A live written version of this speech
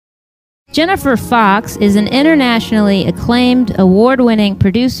Jennifer Fox is an internationally acclaimed, award-winning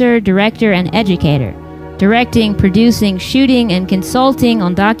producer, director, and educator, directing, producing, shooting, and consulting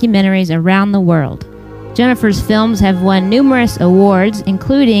on documentaries around the world. Jennifer's films have won numerous awards,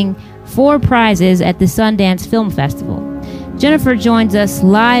 including 4 prizes at the Sundance Film Festival. Jennifer joins us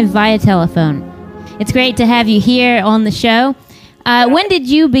live via telephone. It's great to have you here on the show. When did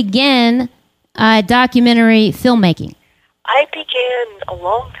you begin documentary filmmaking? I began a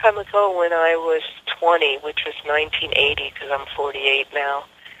long time ago when I was 20, which was 1980, because I'm 48 now.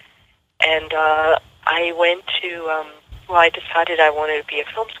 And I went to, I decided I wanted to be a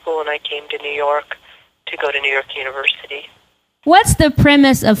film school, and I came to New York to go to New York University. What's the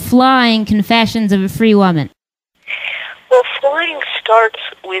premise of Flying: Confessions of a Free Woman? Well, flying starts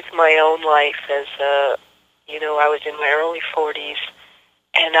with my own life as I was in my early 40s,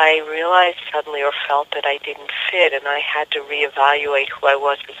 and I realized suddenly or felt that I didn't fit, and I had to reevaluate who I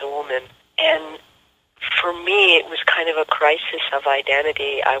was as a woman. And for me, it was kind of a crisis of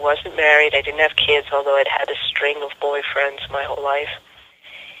identity. I wasn't married, I didn't have kids, although I'd had a string of boyfriends my whole life.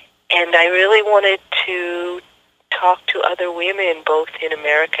 And I really wanted to talk to other women, both in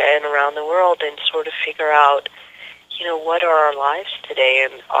America and around the world, and sort of figure out, what are our lives today,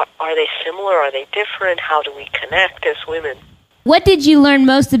 and are they similar, are they different, how do we connect as women? What did you learn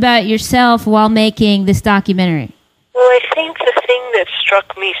most about yourself while making this documentary? Well, I think the thing that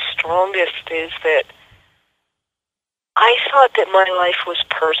struck me strongest is that I thought that my life was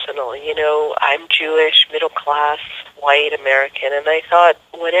personal. I'm Jewish, middle class, white American, and I thought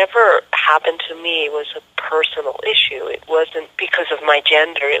whatever happened to me was a personal issue. It wasn't because of my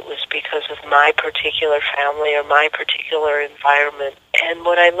gender, it was because of my particular family or my particular environment. And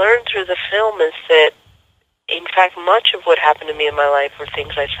what I learned through the film is that, in fact, much of what happened to me in my life or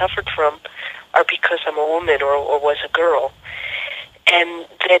things I suffered from are because I'm a woman or was a girl. And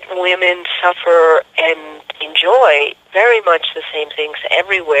that women suffer and enjoy very much the same things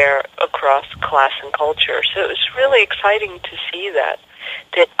everywhere across class and culture. So it was really exciting to see that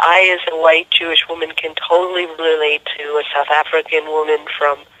I, as a white Jewish woman, can totally relate to a South African woman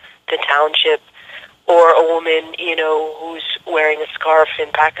from the township or a woman, who's wearing a scarf in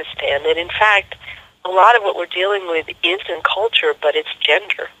Pakistan. And in fact, a lot of what we're dealing with isn't culture, but it's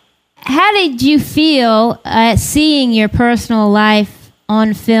gender. How did you feel seeing your personal life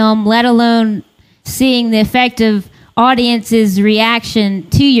on film, let alone seeing the effect of audiences' reaction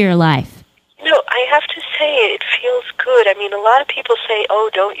to your life? I have to say it feels good. I mean, a lot of people say, oh,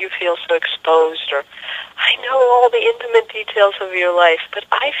 don't you feel so exposed? Or, I know all the intimate details of your life, but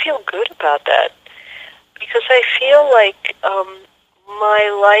I feel good about that. Because I feel like my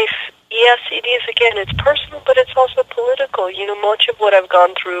life, yes, it is, again, it's personal, but it's also political. Much of what I've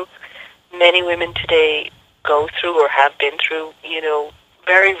gone through, many women today go through or have been through,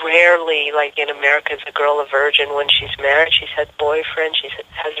 very rarely, like in America, is a girl a virgin when she's married. She's had boyfriends,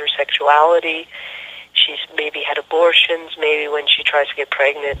 has her sexuality, she's maybe had abortions, maybe when she tries to get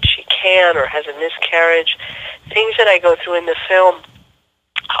pregnant she can or has a miscarriage. Things that I go through in the film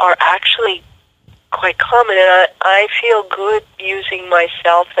are actually quite common, and I feel good using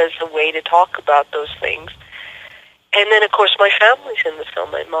myself as a way to talk about those things. And then, of course, my family's in the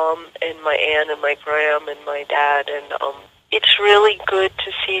film, my mom and my aunt and my gram and my dad, and it's really good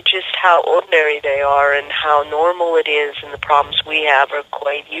to see just how ordinary they are and how normal it is, and the problems we have are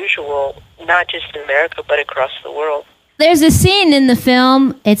quite usual, not just in America, but across the world. There's a scene in the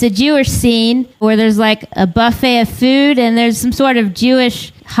film, it's a Jewish scene, where there's like a buffet of food and there's some sort of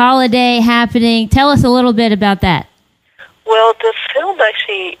Jewish holiday happening. Tell us a little bit about that. Well, the film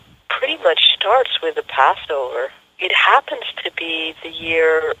actually pretty much starts with the Passover. It happens to be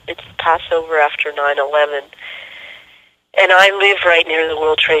it's the Passover after 9/11. And I live right near the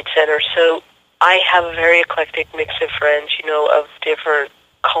World Trade Center, so I have a very eclectic mix of friends, of different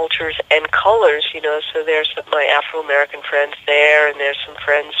cultures and colors, so there's my Afro-American friends there, and there's some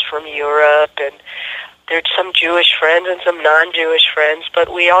friends from Europe, and there's some Jewish friends and some non-Jewish friends,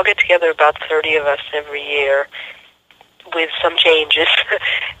 but we all get together, about 30 of us every year, with some changes.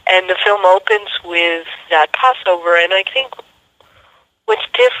 And the film opens with that Passover, and I think what's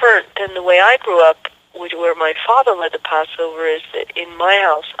different than the way I grew up, where my father led the Passover, is that in my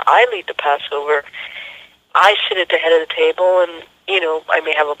house, I lead the Passover. I sit at the head of the table, and, I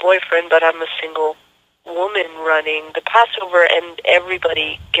may have a boyfriend, but I'm a single woman running the Passover, and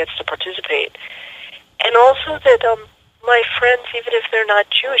everybody gets to participate. And also that my friends, even if they're not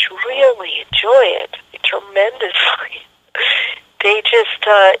Jewish, really enjoy it tremendously. They just,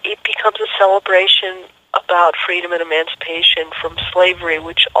 it becomes a celebration about freedom and emancipation from slavery,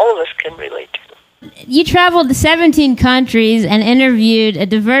 which all of us can relate to. You traveled to 17 countries and interviewed a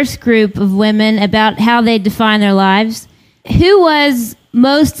diverse group of women about how they define their lives. Who was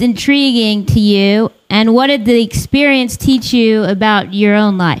most intriguing to you, and what did the experience teach you about your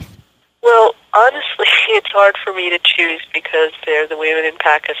own life? Well, honestly, it's hard for me to choose because they're the women in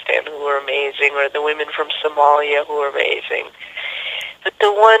Pakistan who are amazing, or the women from Somalia who are amazing. But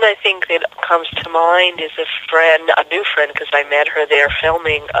the one I think that comes to mind is a new friend, because I met her there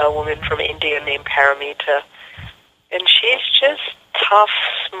filming, a woman from India named Paramita. And she's just tough,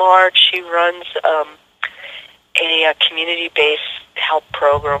 smart. She runs a community-based help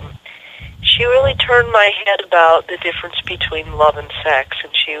program. She really turned my head about the difference between love and sex,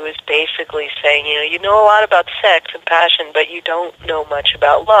 and she was basically saying, you know a lot about sex and passion, but you don't know much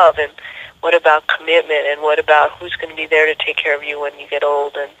about love, and what about commitment, and what about who's going to be there to take care of you when you get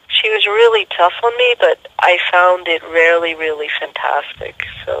old. And she was really tough on me, but I found it really, really fantastic.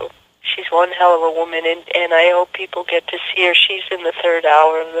 So she's one hell of a woman, and I hope people get to see her. She's in the third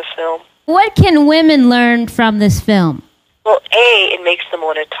hour of the film. What can women learn from this film? Well, it makes them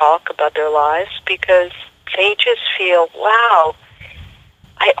want to talk about their lives, because they just feel, wow.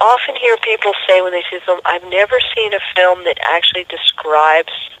 I often hear people say when they see a film, I've never seen a film that actually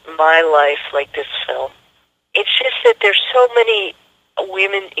describes my life like this film. It's just that there's so many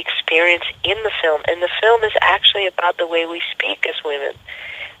women experience in the film, and the film is actually about the way we speak as women.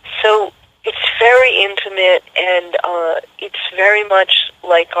 So it's very intimate, and it's very much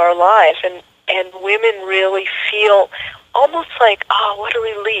like our lives, and women really feel almost like, oh, what a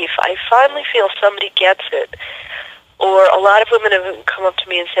relief. I finally feel somebody gets it. Or a lot of women have come up to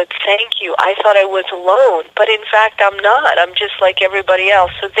me and said, thank you, I thought I was alone, but in fact I'm not. I'm just like everybody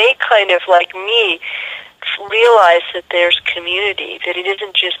else. So they kind of, like me, realize that there's community, that it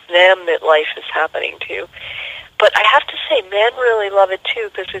isn't just them that life is happening to. But I have to say, men really love it too,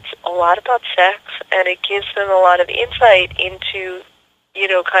 because it's a lot about sex, and it gives them a lot of insight into,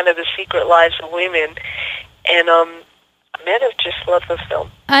 kind of the secret lives of women. And men have just loved the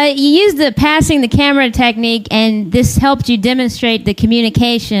film. You used the passing the camera technique, and this helped you demonstrate the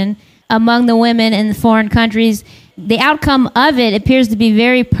communication among the women in the foreign countries. The outcome of it appears to be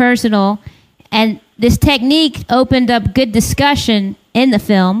very personal, and this technique opened up good discussion in the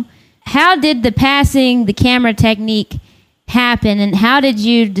film. How did the passing the camera technique happen, and how did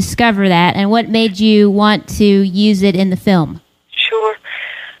you discover that, and what made you want to use it in the film? Sure.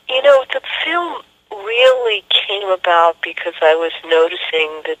 The film really came about because I was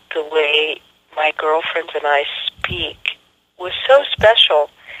noticing that the way my girlfriends and I speak was so special,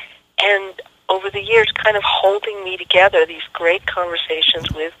 and over the years kind of holding me together, these great conversations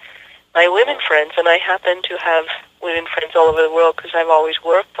with my women friends. And I happen to have women friends all over the world because I've always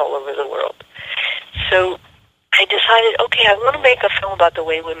worked all over the world. So I decided, okay, I want to make a film about the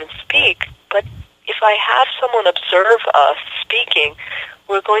way women speak, but if I have someone observe us speaking,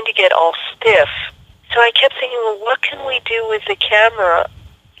 we're going to get all stiff. So I kept thinking, well, what can we do with the camera?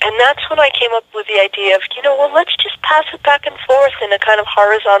 And that's when I came up with the idea of, let's just pass it back and forth in a kind of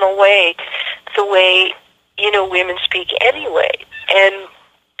horizontal way, the way, women speak anyway. And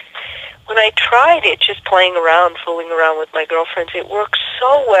when I tried it, just playing around, fooling around with my girlfriends, it works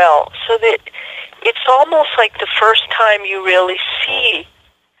so well, so that it's almost like the first time you really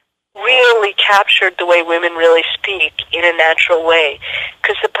captured the way women really speak in a natural way.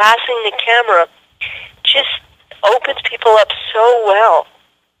 Because the passing the camera just opens people up so well.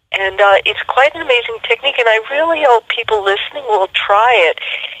 And it's quite an amazing technique, and I really hope people listening will try it.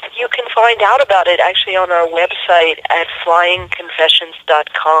 You can find out about it actually on our website at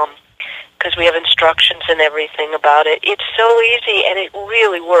flyingconfessions.com, because we have instructions and everything about it. It's so easy, and it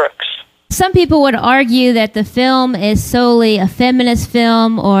really works. Some people would argue that the film is solely a feminist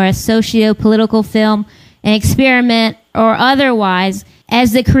film or a socio-political film, an experiment or otherwise.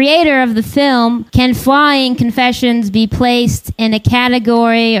 As the creator of the film, can Flying Confessions be placed in a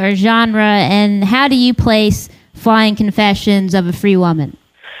category or genre, and how do you place Flying Confessions of a Free Woman?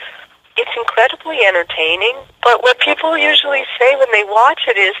 It's incredibly entertaining, but what people usually say when they watch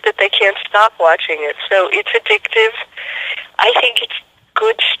it is that they can't stop watching it. So it's addictive. I think it's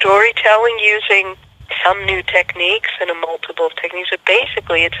good storytelling using some new techniques and a multiple techniques, but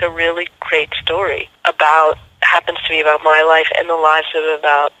basically it's a really great story happens to be about my life and the lives of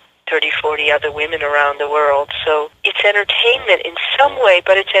about 30, 40 other women around the world. So it's entertainment in some way,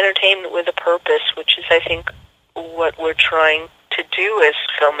 but it's entertainment with a purpose, which is, I think, what we're trying to do as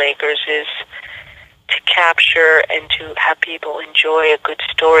filmmakers, is to capture and to have people enjoy a good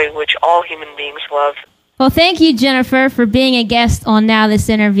story, which all human beings love. Well, thank you, Jennifer, for being a guest on Now This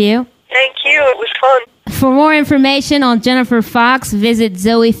Interview. Thank you. It was fun. For more information on Jennifer Fox, visit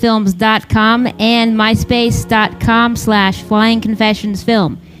zoefilms.com and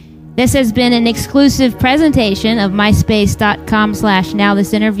myspace.com/flyingconfessionsfilm. This has been an exclusive presentation of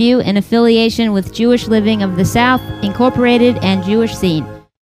myspace.com/nowthisinterview in affiliation with Jewish Living of the South, Incorporated, and Jewish Scene.